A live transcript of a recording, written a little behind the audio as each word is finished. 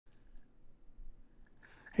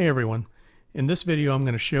Hey everyone, in this video I'm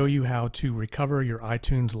going to show you how to recover your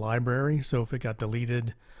iTunes library. So if it got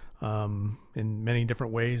deleted in many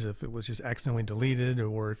different ways, if it was just accidentally deleted,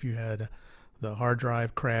 or if you had the hard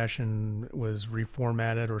drive crash and was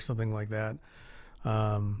reformatted or something like that,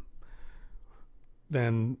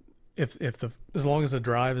 then as long as the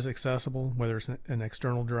drive is accessible, whether it's an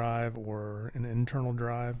external drive or an internal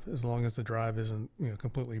drive, as long as the drive isn't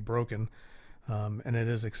completely broken, and it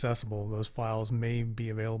is accessible, those files may be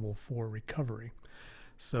available for recovery.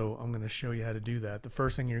 So I'm going to show you how to do that. The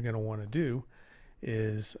first thing you're going to want to do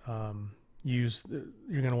is you're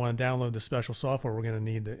going to want to download the special software we're going to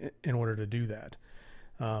need in order to do that.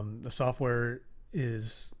 The software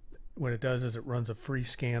what it does is it runs a free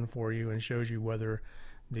scan for you and shows you whether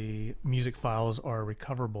the music files are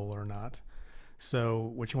recoverable or not.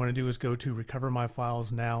 So what you want to do is go to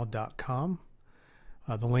recovermyfilesnow.com.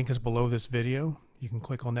 The link is below this video. You can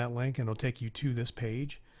click on that link and it'll take you to this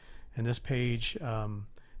page. And this page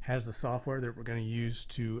has the software that we're going to use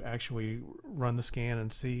to actually run the scan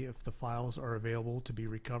and see if the files are available to be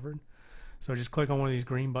recovered. So just click on one of these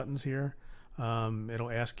green buttons here.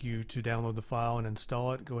 It'll ask you to download the file and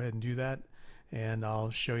install it. Go ahead and do that, and I'll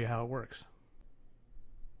show you how it works.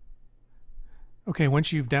 Okay,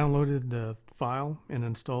 once you've downloaded the file and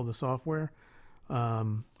installed the software,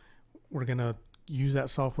 we're going to use that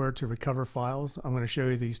software to recover files. I'm going to show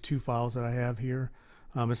you these two files that I have here.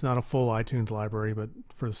 It's not a full iTunes library, but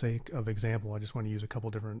for the sake of example, I just want to use a couple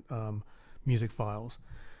different music files.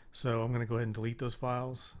 So I'm going to go ahead and delete those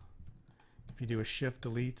files. If you do a shift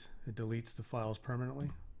delete, it deletes the files permanently.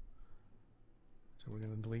 So we're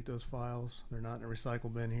going to delete those files. They're not in a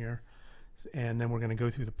recycle bin here. And then we're going to go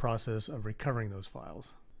through the process of recovering those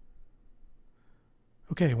files.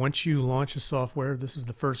 Okay, once you launch the software, this is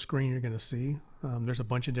the first screen you're going to see. There's a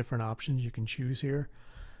bunch of different options you can choose here.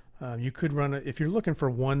 You could run it, if you're looking for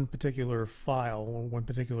one particular file or one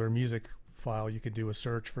particular music file, you could do a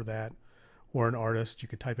search for that, or an artist. You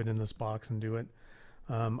could type it in this box and do it.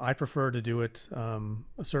 I prefer to do it a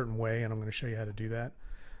certain way, and I'm going to show you how to do that.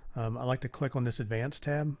 I like to click on this Advanced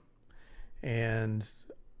tab and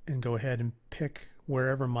go ahead and pick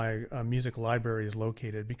wherever my music library is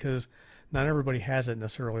located, because not everybody has it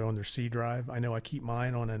necessarily on their C drive. I know I keep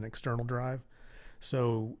mine on an external drive.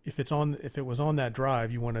 So if it was on that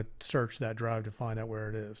drive, you want to search that drive to find out where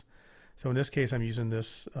it is. So in this case, I'm using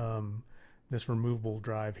this this removable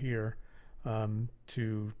drive here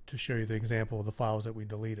to show you the example of the files that we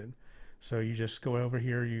deleted. So you just go over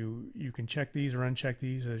here. You can check these or uncheck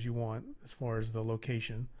these as you want as far as the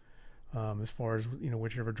location, as far as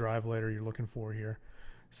whichever drive letter you're looking for here.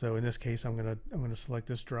 So in this case, I'm gonna select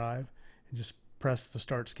this drive and just press the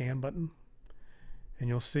Start Scan button, and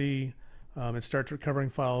you'll see it starts recovering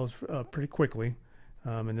files pretty quickly.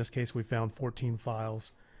 In this case, we found 14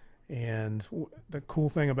 files, and the cool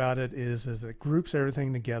thing about it is it groups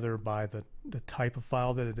everything together by the type of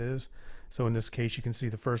file that it is. So in this case, you can see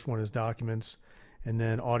the first one is documents, and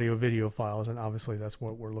then audio video files, and obviously that's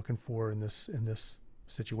what we're looking for in this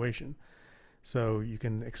situation. So you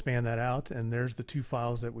can expand that out, and there's the two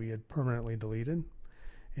files that we had permanently deleted.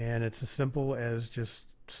 And it's as simple as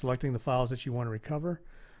just selecting the files that you want to recover.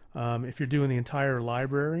 If you're doing the entire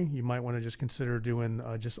library, you might want to just consider doing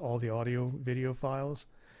just all the audio video files,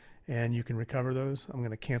 and you can recover those. I'm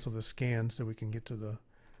going to cancel the scan so we can get to the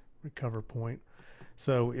recover point.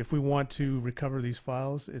 So if we want to recover these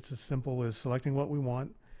files, it's as simple as selecting what we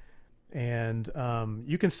want, and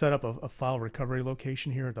you can set up a file recovery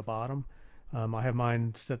location here at the bottom. I have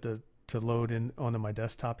mine set to load in onto my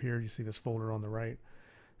desktop here. You see this folder on the right.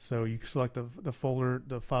 So you select the folder,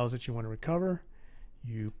 the files that you want to recover.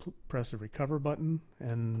 You press the recover button,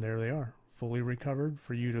 and there they are, fully recovered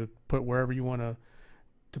for you to put wherever you want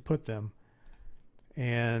to put them.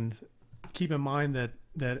 And keep in mind that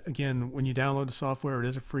again, when you download the software, it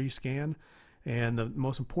is a free scan, and the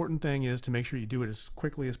most important thing is to make sure you do it as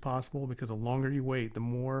quickly as possible, because the longer you wait, the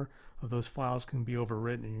more of those files can be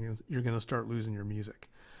overwritten, and you're going to start losing your music.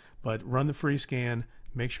 But run the free scan,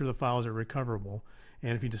 make sure the files are recoverable,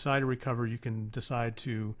 and if you decide to recover, you can decide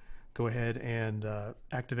to go ahead and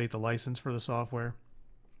activate the license for the software.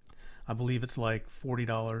 I believe it's like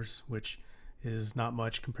 $40, which is not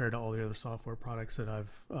much compared to all the other software products that I've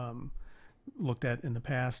looked at in the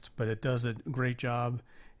past, but it does a great job,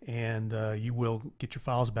 and you will get your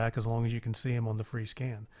files back as long as you can see them on the free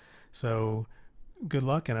scan. So good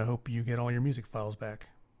luck, and I hope you get all your music files back.